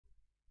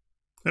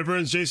Hey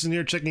friends, Jason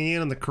here checking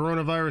in on the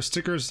coronavirus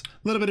tickers.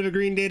 A little bit of a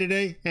green day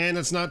today, and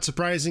that's not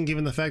surprising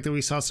given the fact that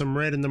we saw some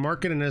red in the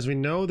market, and as we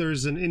know,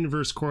 there's an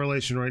inverse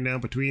correlation right now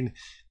between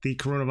the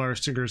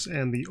coronavirus tickers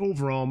and the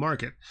overall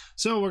market.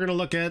 So we're going to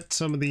look at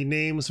some of the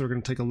names. We're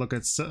going to take a look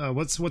at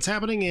what's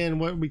happening and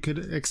what we could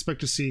expect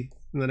to see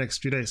in the next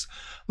few days.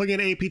 Looking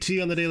at APT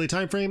on the daily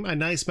time frame, a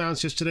nice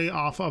bounce yesterday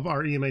off of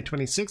our EMA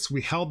 26.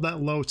 We held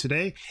that low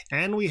today,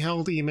 and we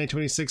held EMA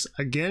 26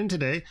 again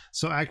today,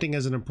 so acting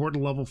as an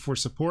important level for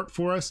support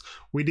for us.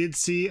 We did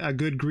see a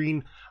good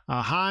green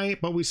high,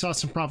 but we saw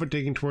some profit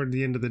taking toward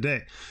the end of the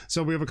day.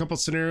 So we have a couple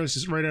scenarios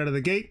just right out of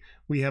the gate.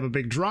 We have a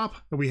big drop,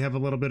 and we have a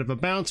little bit of a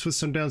bounce with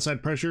some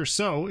downside pressure.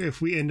 So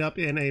if we end up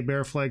in a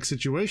bear flag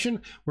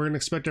situation, we're going to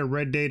expect a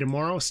red day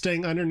tomorrow,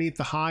 staying underneath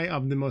the high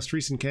of the most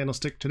recent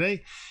candlestick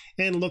today,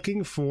 and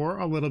looking for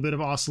a little bit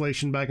of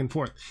oscillation back and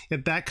forth.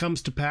 If that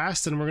comes to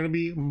pass, then we're going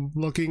to be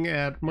looking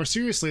at more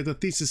seriously at the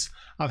thesis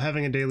of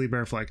having a daily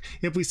bear flag.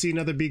 If we see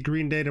another big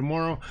green day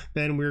tomorrow,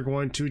 then we're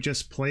going to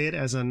just play it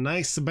as a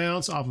nice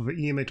bounce off of an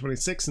EMA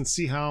 26 and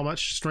see how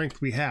much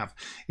strength we have.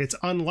 It's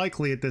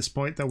unlikely at this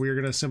point that we're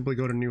going to simply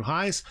go to new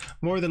highs.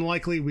 More than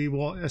likely, we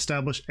will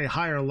establish a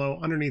higher low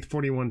underneath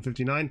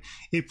 41.59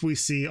 if we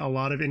see a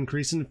lot of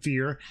increase in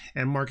fear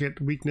and market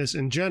weakness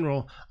in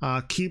general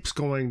keeps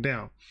going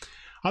down.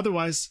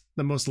 Otherwise,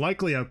 the most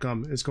likely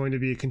outcome is going to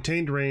be a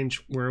contained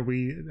range where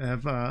we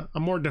have a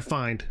more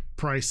defined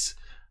price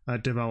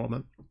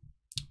development.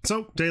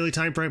 So daily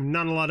time frame,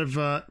 not a lot of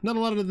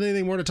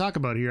anything more to talk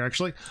about here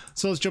actually.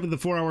 So let's jump to the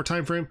 4-hour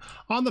time frame.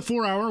 On the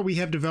 4-hour, we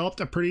have developed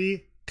a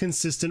pretty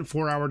consistent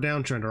 4-hour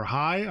downtrend. Our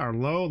high, our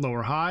low,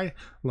 lower high,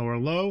 lower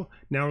low.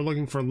 Now we're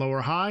looking for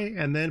lower high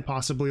and then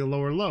possibly a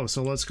lower low.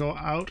 So let's go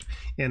out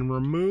and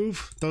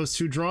remove those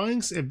two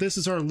drawings. If this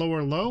is our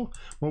lower low,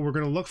 what we're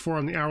going to look for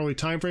on the hourly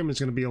time frame is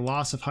going to be a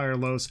loss of higher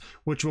lows,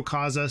 which will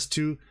cause us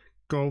to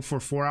go for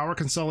 4-hour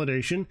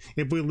consolidation.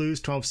 If we lose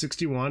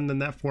 1261, then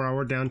that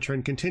 4-hour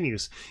downtrend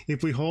continues.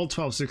 If we hold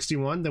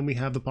 1261, then we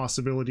have the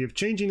possibility of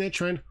changing that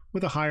trend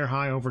with a higher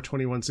high over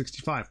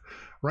 2165.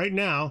 Right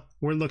now,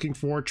 we're looking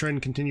for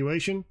trend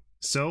continuation,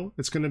 so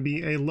it's going to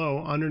be a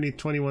low underneath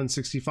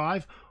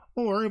 2165.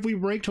 Or if we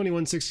break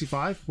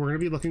 2165, we're going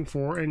to be looking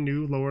for a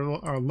new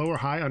lower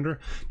high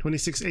under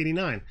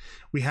 2689.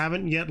 We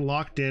haven't yet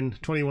locked in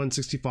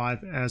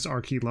 2165 as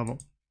our key level.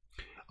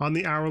 On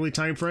the hourly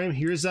time frame,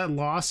 here's that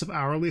loss of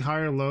hourly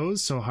higher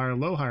lows. So higher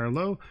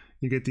low,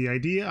 you get the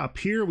idea. Up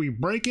here, we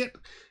break it.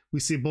 We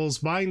see bulls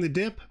buying the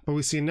dip, but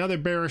we see another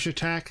bearish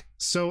attack.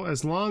 So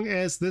as long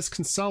as this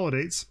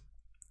consolidates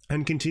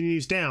and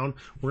continues down,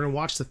 we're going to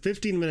watch the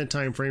 15-minute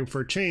time frame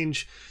for a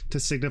change to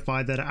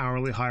signify that an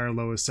hourly higher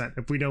low is set.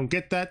 If we don't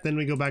get that, then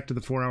we go back to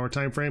the 4-hour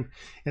time frame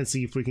and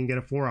see if we can get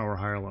a 4-hour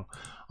higher low.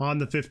 On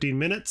the 15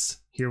 minutes,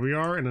 here we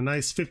are in a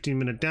nice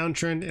 15-minute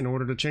downtrend. In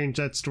order to change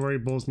that story,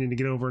 bulls need to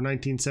get over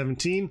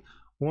 1917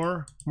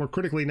 or more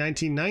critically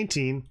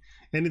 1919.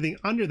 Anything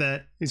under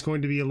that is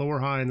going to be a lower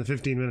high in the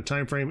 15-minute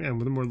time frame,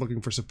 and then we're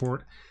looking for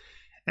support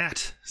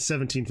at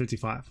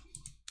 1755.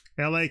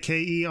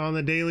 LAKE on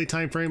the daily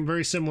time frame,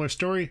 very similar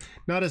story.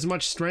 Not as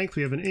much strength.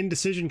 We have an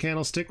indecision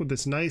candlestick with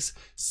this nice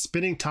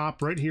spinning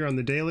top right here on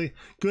the daily.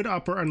 Good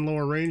upper and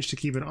lower range to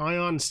keep an eye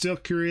on. Still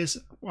curious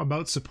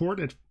about support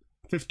at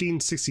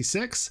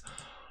 1566.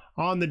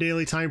 On the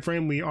daily time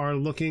frame, we are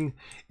looking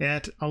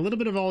at a little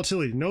bit of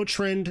volatility. No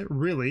trend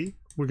really.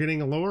 We're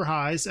getting lower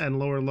highs and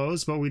lower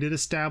lows, but we did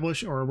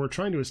establish, or we're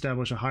trying to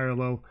establish, a higher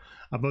low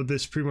above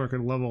this pre-market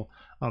level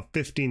of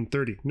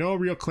 1530. No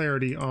real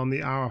clarity on the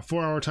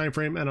 4-hour time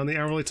frame, and on the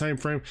hourly time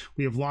frame,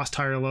 we have lost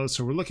higher lows,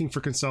 so we're looking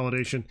for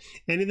consolidation.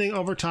 Anything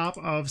over top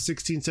of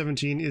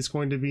 1617 is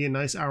going to be a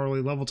nice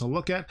hourly level to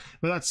look at,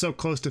 but that's so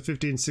close to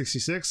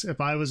 1566. If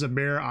I was a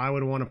bear, I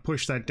would want to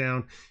push that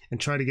down and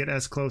try to get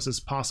as close as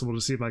possible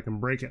to see if I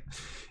can break it.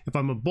 If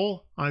I'm a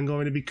bull, I'm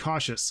going to be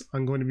cautious.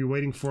 I'm going to be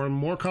waiting for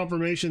more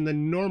confirmation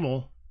than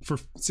normal for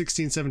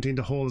 1617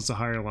 to hold as a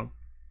higher low.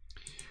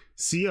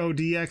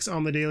 CODX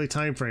on the daily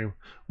time frame.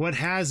 What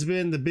has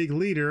been the big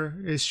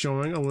leader is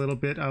showing a little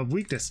bit of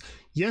weakness.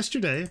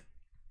 Yesterday,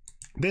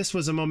 this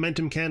was a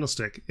momentum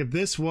candlestick. If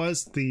this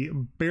was the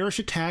bearish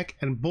attack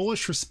and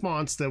bullish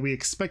response that we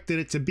expected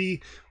it to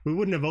be, we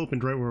wouldn't have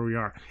opened right where we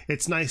are.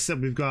 It's nice that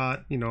we've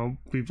got,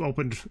 we've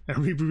opened and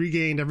we've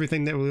regained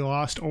everything that we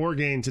lost or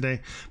gained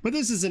today. But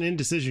this is an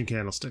indecision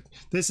candlestick.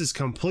 This is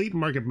complete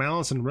market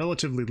balance and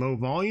relatively low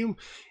volume.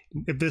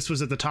 If this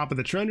was at the top of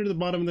the trend or the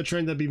bottom of the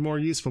trend, that'd be more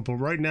useful. But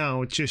right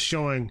now, it's just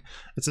showing,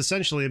 it's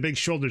essentially a big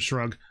shoulder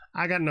shrug.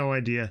 I got no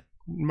idea.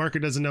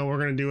 Market doesn't know what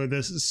we're going to do with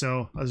this,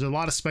 so there's a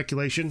lot of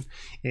speculation,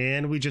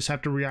 and we just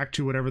have to react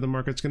to whatever the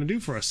market's going to do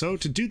for us. So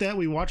to do that,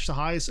 we watch the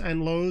highs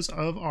and lows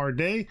of our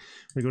day.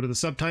 We go to the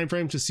sub time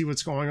frame to see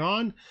what's going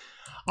on.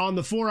 On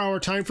the 4-hour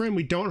time frame,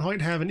 we don't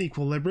quite have an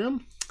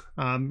equilibrium.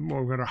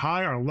 We've got our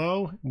high, our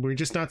low. We're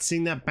just not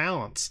seeing that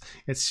balance.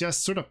 It's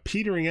just sort of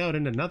petering out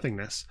into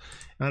nothingness.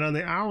 And on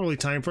the hourly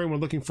time frame, we're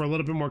looking for a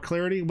little bit more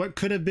clarity. What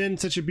could have been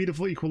such a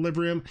beautiful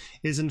equilibrium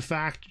is in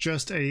fact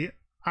just a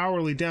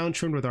hourly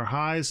downtrend with our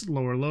highs,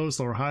 lower lows,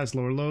 lower highs,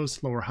 lower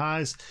lows, lower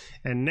highs.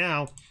 And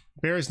now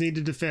bears need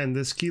to defend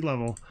this key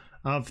level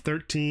of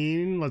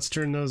 13. Let's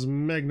turn those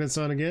magnets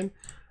on again.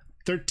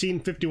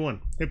 13.51.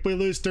 If we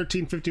lose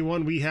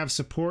 13.51, we have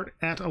support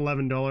at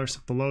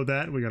 $11. Below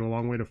that, we got a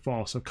long way to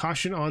fall. So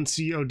caution on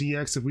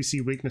CODX if we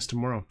see weakness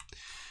tomorrow.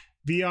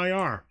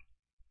 VIR.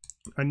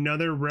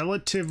 Another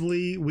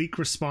relatively weak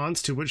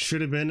response to what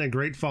should have been a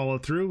great follow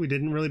through. We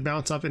didn't really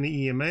bounce off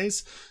any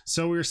EMAs,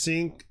 so we're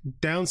seeing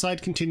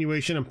downside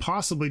continuation and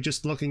possibly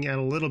just looking at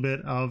a little bit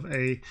of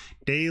a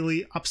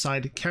daily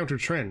upside counter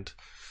trend.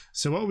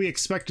 So what we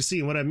expect to see,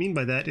 and what I mean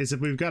by that is if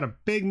we've got a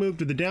big move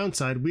to the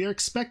downside, we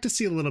expect to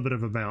see a little bit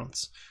of a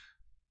bounce,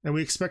 and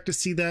we expect to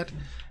see that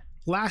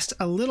last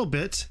a little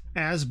bit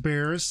as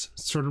bears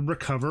sort of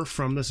recover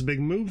from this big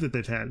move that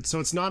they've had. So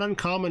it's not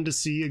uncommon to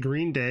see a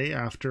green day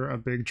after a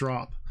big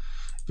drop.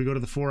 If we go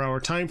to the 4-hour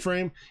time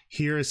frame,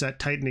 here is that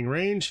tightening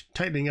range,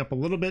 tightening up a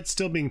little bit,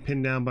 still being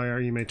pinned down by our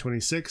EMA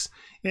 26.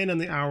 And on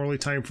the hourly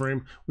time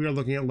frame, we are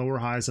looking at lower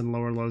highs and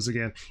lower lows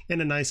again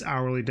in a nice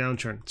hourly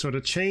downtrend. So to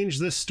change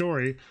this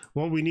story,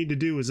 what we need to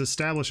do is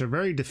establish a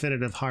very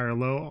definitive higher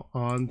low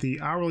on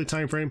the hourly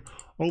time frame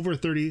over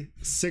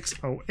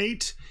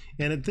 36.08.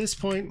 And at this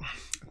point,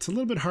 it's a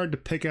little bit hard to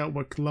pick out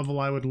what level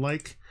I would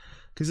like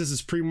because this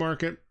is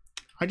pre-market.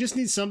 I just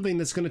need something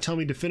that's going to tell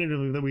me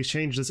definitively that we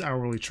changed this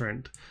hourly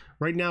trend.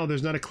 Right now,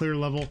 there's not a clear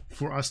level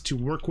for us to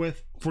work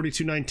with.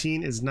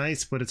 42.19 is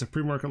nice, but it's a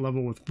pre-market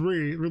level with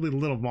really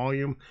little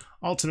volume.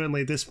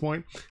 Ultimately, at this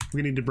point,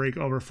 we need to break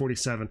over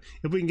 47.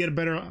 If we can get a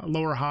better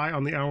lower high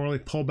on the hourly,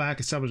 pull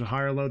back, establish a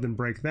higher low, then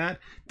break that,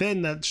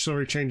 then that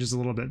story changes a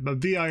little bit. But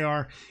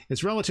VIR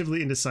is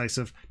relatively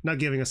indecisive, not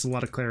giving us a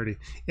lot of clarity.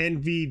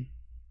 NVAX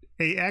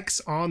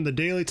on the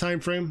daily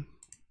time frame,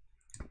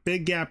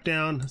 big gap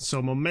down,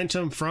 so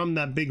momentum from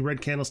that big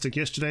red candlestick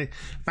yesterday,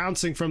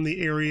 bouncing from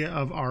the area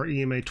of our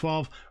EMA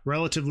 12,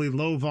 relatively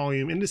low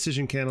volume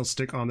indecision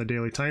candlestick on the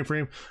daily time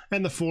frame,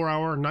 and the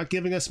 4-hour not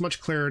giving us much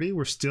clarity.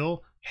 We're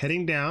still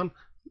heading down.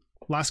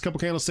 Last couple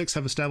candlesticks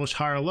have established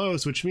higher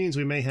lows, which means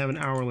we may have an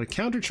hourly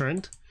counter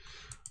trend,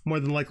 more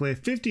than likely a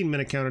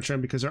 15-minute counter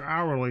trend, because our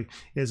hourly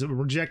is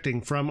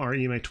rejecting from our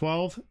EMA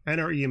 12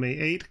 and our EMA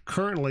 8,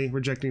 currently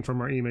rejecting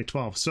from our EMA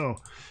 12. So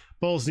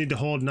bulls need to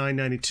hold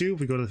 992.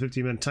 If we go to the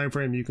 15-minute time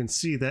frame, you can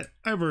see that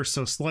ever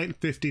so slight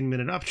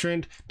 15-minute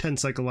uptrend. 10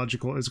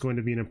 psychological is going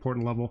to be an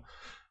important level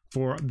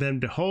for them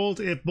to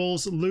hold. If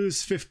bulls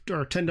lose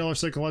 $10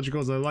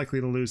 psychological, they're likely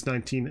to lose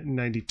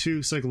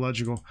 1992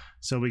 psychological.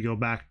 So we go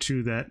back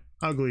to that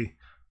ugly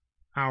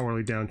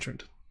hourly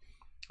downtrend.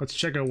 Let's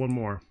check out one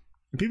more.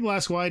 And people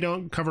ask why I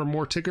don't cover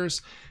more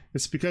tickers.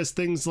 It's because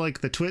things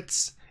like the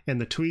twits and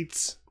the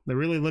tweets, they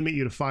really limit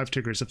you to 5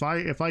 tickers. If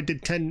I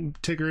did 10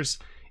 tickers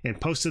and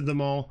posted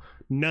them all,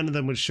 none of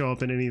them would show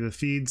up in any of the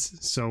feeds.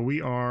 So we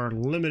are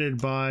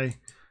limited by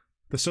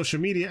the social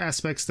media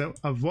aspects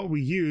of what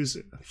we use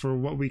for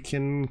what we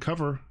can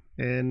cover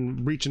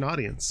and reach an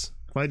audience.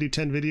 If I do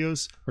 10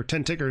 videos or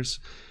 10 tickers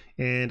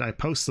and I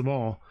post them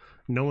all,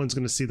 no one's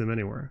going to see them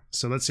anywhere.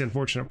 So that's the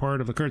unfortunate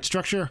part of the current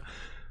structure.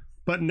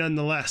 But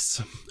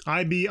nonetheless,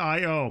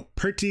 IBIO,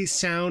 pretty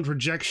sound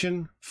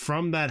rejection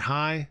from that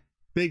high.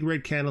 Big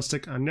red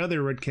candlestick,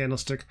 another red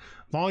candlestick,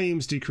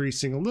 volumes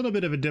decreasing, a little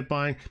bit of a dip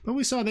buying, but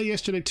we saw that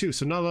yesterday too,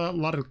 so not a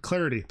lot of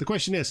clarity. The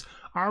question is,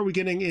 are we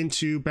getting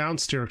into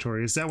bounce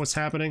territory? Is that what's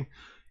happening?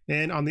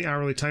 And on the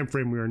hourly time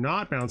frame, we are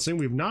not bouncing.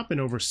 We've not been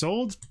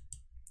oversold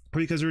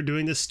because we're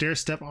doing this stair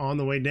step on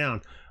the way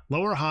down.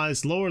 Lower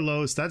highs, lower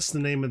lows, that's the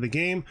name of the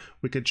game.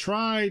 We could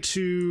try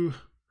to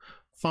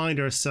find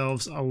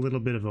ourselves a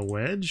little bit of a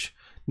wedge.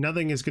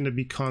 Nothing is going to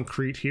be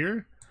concrete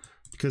here,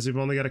 because we've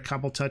only got a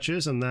couple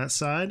touches on that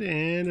side.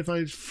 And if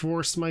I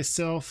force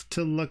myself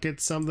to look at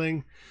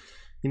something,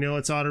 you know,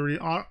 it's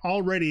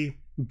already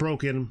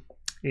broken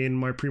in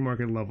my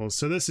pre-market levels.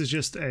 So this is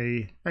just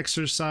a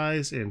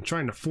exercise in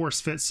trying to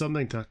force fit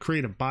something to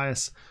create a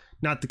bias.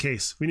 Not the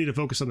case. We need to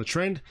focus on the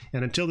trend.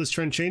 And until this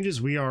trend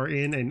changes, we are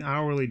in an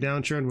hourly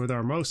downtrend with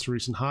our most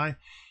recent high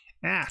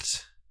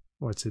at,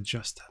 let's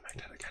adjust that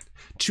magnet again,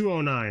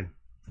 209.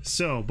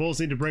 So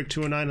bulls need to break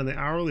 209 on the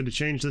hourly to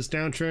change this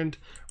downtrend.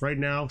 Right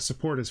now,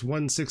 support is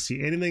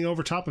 160. Anything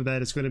over top of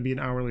that is going to be an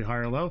hourly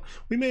higher low.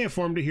 We may have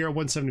formed it here at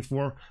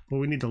 174, but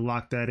we need to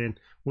lock that in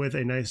with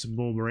a nice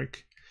bull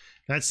break.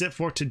 That's it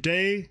for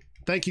today.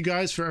 Thank you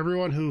guys for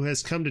everyone who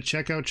has come to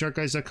check out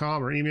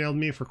TheChartGuys.com or emailed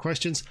me for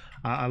questions.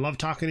 I love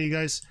talking to you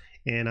guys,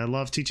 and I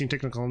love teaching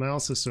technical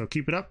analysis, so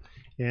keep it up.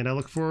 And I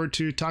look forward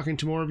to talking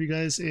to more of you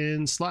guys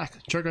in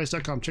Slack.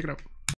 TheChartGuys.com. Check it out.